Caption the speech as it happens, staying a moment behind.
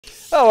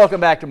Well,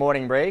 welcome back to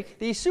Morning Break.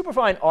 The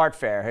Superfine Art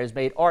Fair has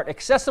made art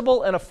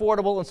accessible and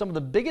affordable in some of the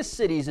biggest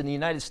cities in the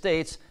United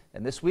States,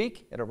 and this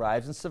week it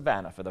arrives in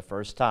Savannah for the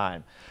first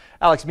time.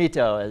 Alex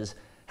Mito has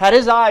had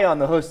his eye on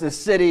the hostess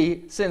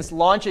city since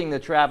launching the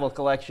travel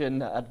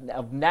collection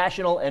of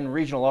national and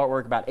regional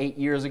artwork about 8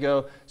 years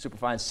ago.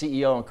 Superfine's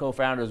CEO and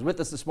co-founder is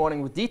with us this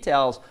morning with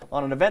details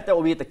on an event that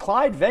will be at the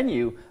Clyde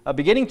venue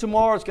beginning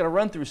tomorrow. It's going to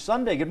run through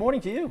Sunday. Good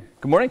morning to you.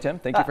 Good morning, Tim.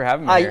 Thank you for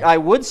having me here. I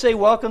would say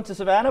welcome to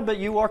Savannah, but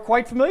you are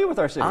quite familiar with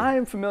our city.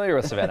 I'm familiar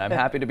with Savannah. I'm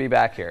happy to be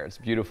back here. It's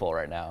beautiful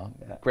right now.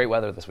 Yeah. Great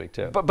weather this week,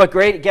 too. But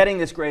great getting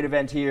this great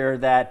event here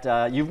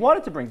that you've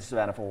wanted to bring to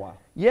Savannah for a while.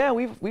 Yeah,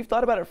 we've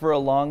thought about it for a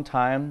long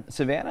time.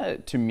 Savannah,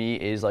 to me,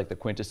 is like the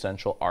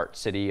quintessential art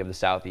city of the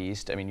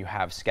Southeast. I mean, you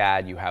have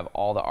SCAD, you have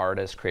all the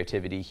artists,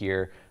 creativity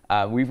here.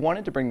 We've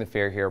wanted to bring the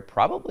fair here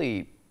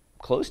probably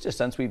close to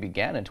since we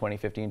began in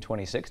 2015,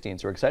 2016.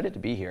 So we're excited to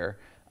be here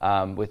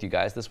with you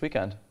guys this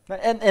weekend.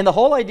 And the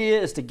whole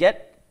idea is to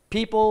get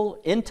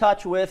people in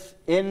touch with,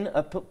 in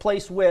a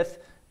place with,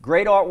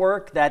 great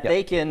artwork that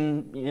they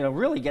can,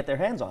 really get their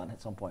hands on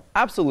at some point.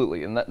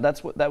 Absolutely, and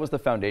that was the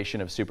foundation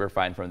of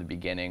Superfine from the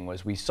beginning.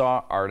 Was we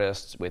saw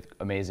artists with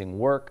amazing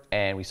work,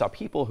 and we saw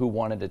people who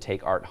wanted to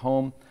take art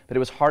home, but it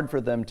was hard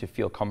for them to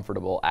feel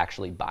comfortable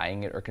actually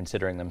buying it or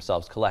considering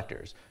themselves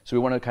collectors. So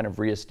we want to kind of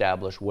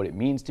reestablish what it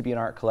means to be an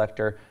art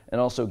collector, and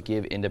also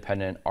give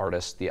independent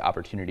artists the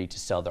opportunity to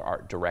sell their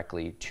art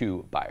directly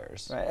to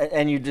buyers. Right.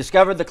 And you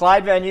discovered the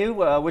Clyde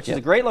venue, which is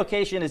a great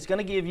location. It's going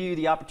to give you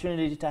the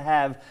opportunity to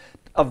have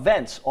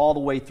events all the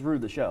way through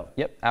the show.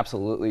 Yep,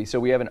 absolutely. So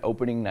we have an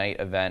opening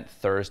night event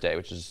Thursday,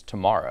 which is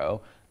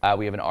tomorrow.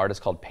 We have an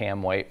artist called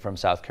Pam White from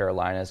South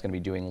Carolina is going to be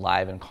doing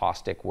live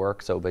encaustic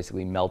work, so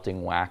basically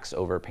melting wax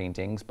over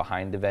paintings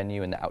behind the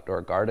venue in the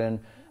outdoor garden.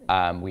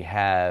 We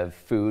have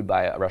food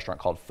by a restaurant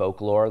called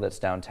Folklore that's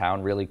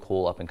downtown, really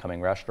cool up-and-coming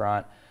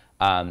restaurant.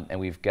 And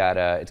we've got,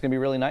 it's going to be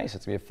really nice.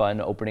 It's going to be a fun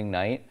opening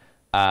night.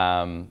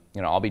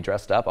 I'll be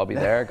dressed up. I'll be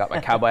there. Got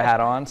my cowboy hat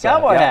on. So,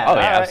 cowboy hat. Oh,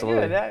 yeah,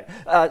 absolutely.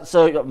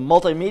 So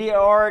multimedia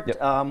art,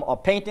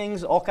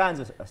 paintings, all kinds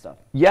of stuff.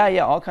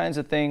 Yeah, all kinds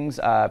of things.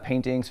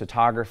 Paintings,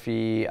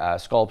 photography,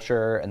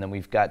 sculpture, and then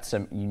we've got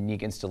some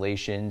unique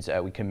installations.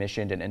 We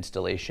commissioned an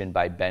installation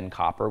by Ben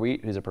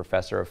Copperwheat, who's a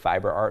professor of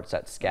fiber arts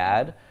at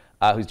SCAD,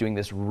 who's doing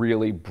this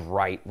really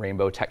bright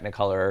rainbow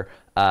Technicolor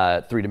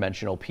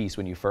three-dimensional piece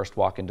when you first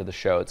walk into the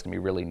show. It's going to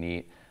be really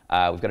neat.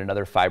 We've got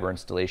another fiber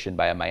installation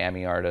by a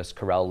Miami artist,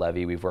 Carell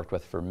Levy, we've worked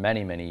with for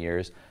many, many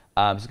years.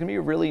 So it's going to be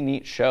a really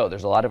neat show.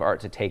 There's a lot of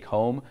art to take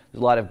home.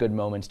 There's a lot of good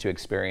moments to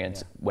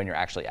experience when you're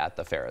actually at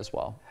the fair as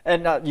well.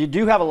 And you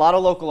do have a lot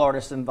of local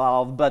artists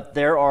involved, but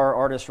there are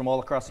artists from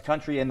all across the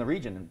country and the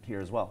region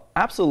here as well.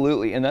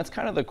 Absolutely, and that's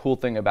kind of the cool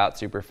thing about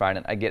Superfine,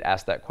 and I get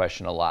asked that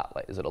question a lot.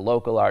 Like, is it a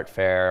local art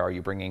fair? Are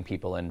you bringing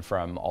people in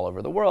from all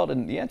over the world?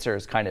 And the answer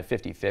is kind of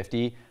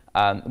 50-50.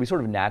 We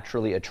sort of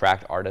naturally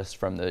attract artists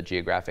from the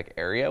geographic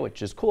area,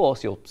 which is cool.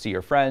 So you'll see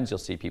your friends, you'll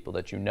see people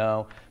that you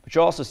know, but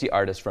you'll also see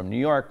artists from New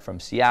York, from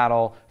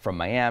Seattle, from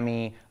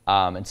Miami,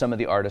 and some of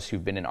the artists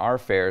who've been in our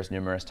fairs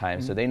numerous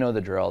times, so they know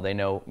the drill, they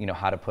know,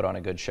 how to put on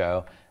a good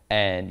show,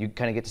 and you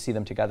kind of get to see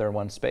them together in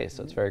one space,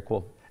 so it's very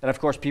cool. And of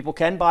course, people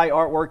can buy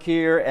artwork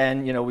here,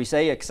 and we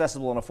say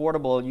accessible and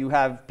affordable. You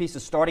have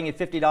pieces starting at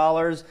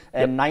 $50,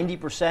 and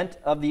 90%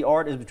 of the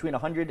art is between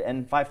 $100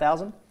 and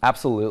 $5,000.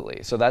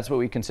 Absolutely. So that's what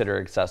we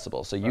consider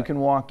accessible. So you can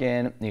walk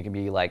in, you can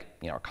be like,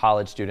 a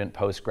college student,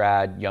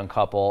 post-grad, young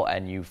couple,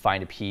 and you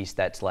find a piece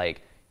that's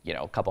like,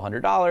 a couple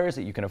 $100s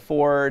that you can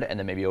afford, and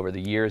then maybe over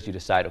the years you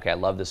decide, okay, I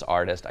love this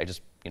artist. I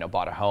just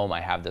bought a home. I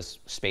have this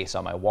space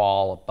on my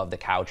wall above the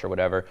couch or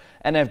whatever,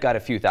 and I've got a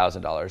few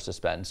 $1,000s to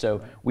spend.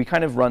 So we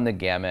kind of run the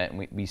gamut,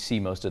 and we see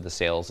most of the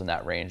sales in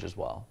that range as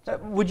well.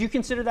 Would you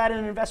consider that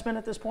an investment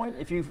at this point?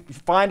 If you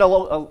find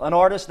an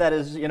artist that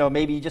is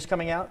maybe just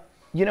coming out?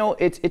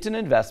 It's an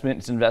investment.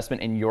 It's an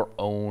investment in your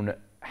own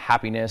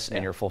happiness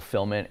and your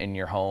fulfillment in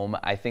your home.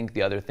 I think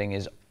the other thing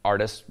is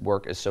artists'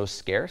 work is so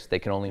scarce. They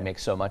can only make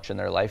so much in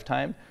their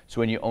lifetime. So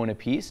when you own a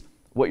piece,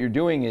 what you're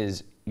doing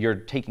is you're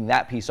taking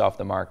that piece off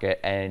the market,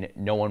 and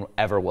no one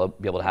ever will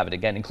be able to have it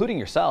again, including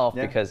yourself,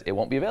 because it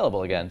won't be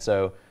available again.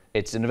 So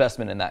it's an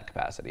investment in that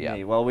capacity.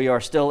 Yeah. Well, we are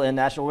still in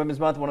National Women's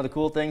Month. One of the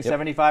cool things,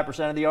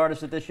 75% of the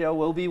artists at this show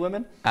will be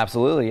women.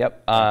 Absolutely.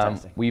 Yep.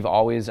 We've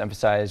always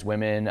emphasized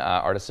women,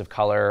 artists of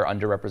color,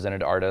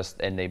 underrepresented artists,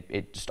 and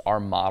our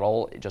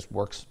model, it just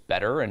works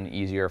better and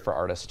easier for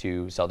artists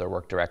to sell their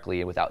work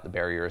directly without the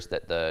barriers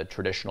that the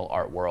traditional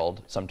art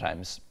world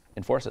sometimes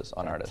enforces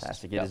on artists.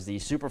 Fantastic. It is the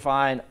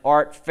Superfine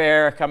Art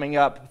Fair coming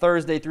up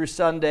Thursday through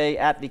Sunday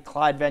at the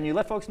Clyde venue.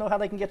 Let folks know how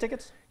they can get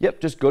tickets.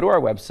 Yep, just go to our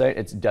website.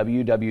 It's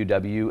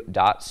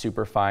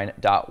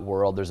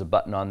www.superfine.world. There's a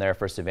button on there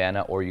for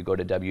Savannah, or you go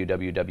to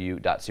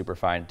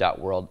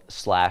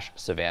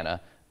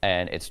www.superfine.world/Savannah.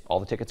 And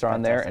all the tickets are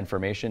on there,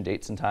 information,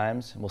 dates and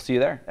times. We'll see you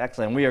there.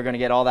 Excellent. We are going to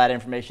get all that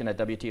information at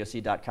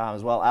WTOC.com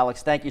as well.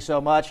 Alex, thank you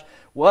so much.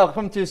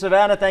 Welcome to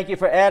Savannah. Thank you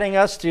for adding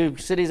us to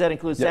cities that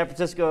include San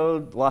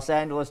Francisco, Los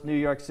Angeles, New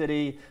York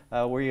City.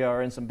 We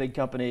are in some big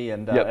company,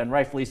 and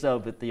rightfully so,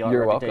 with the art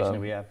reputation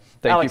that we have.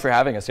 Thank you for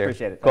having us here.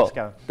 Appreciate it. Cool.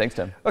 Thanks, Thanks,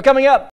 Tim. Well, coming up.